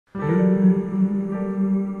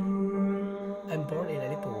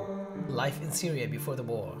life in Syria before the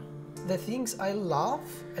war. The things I love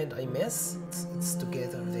and I miss, it's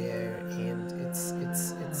together there, and it's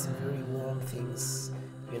very warm things.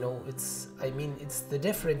 You know, it's the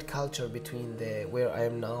different culture between the where I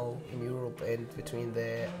am now in Europe and between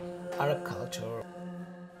the Arab culture.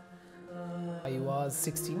 I was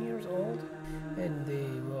 16 years old, and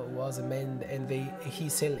there was a man, and he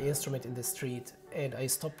sell instrument in the street, and I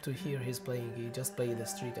stopped to hear his playing. He just play in the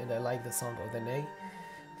street, and I like the sound of the ney.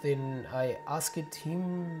 Then I asked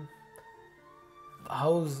him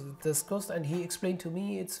how's this cost, and he explained to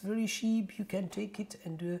me it's very cheap. You can take it,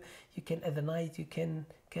 and you can at the night you can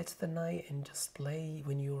get the night and just play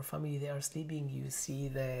when your family they are sleeping. You see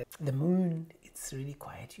the moon. It's really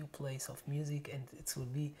quiet. You play soft music, and it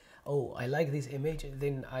will be, oh, I like this image. And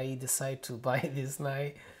then I decide to buy this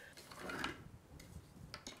night.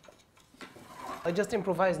 I just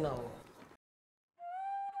improvise now.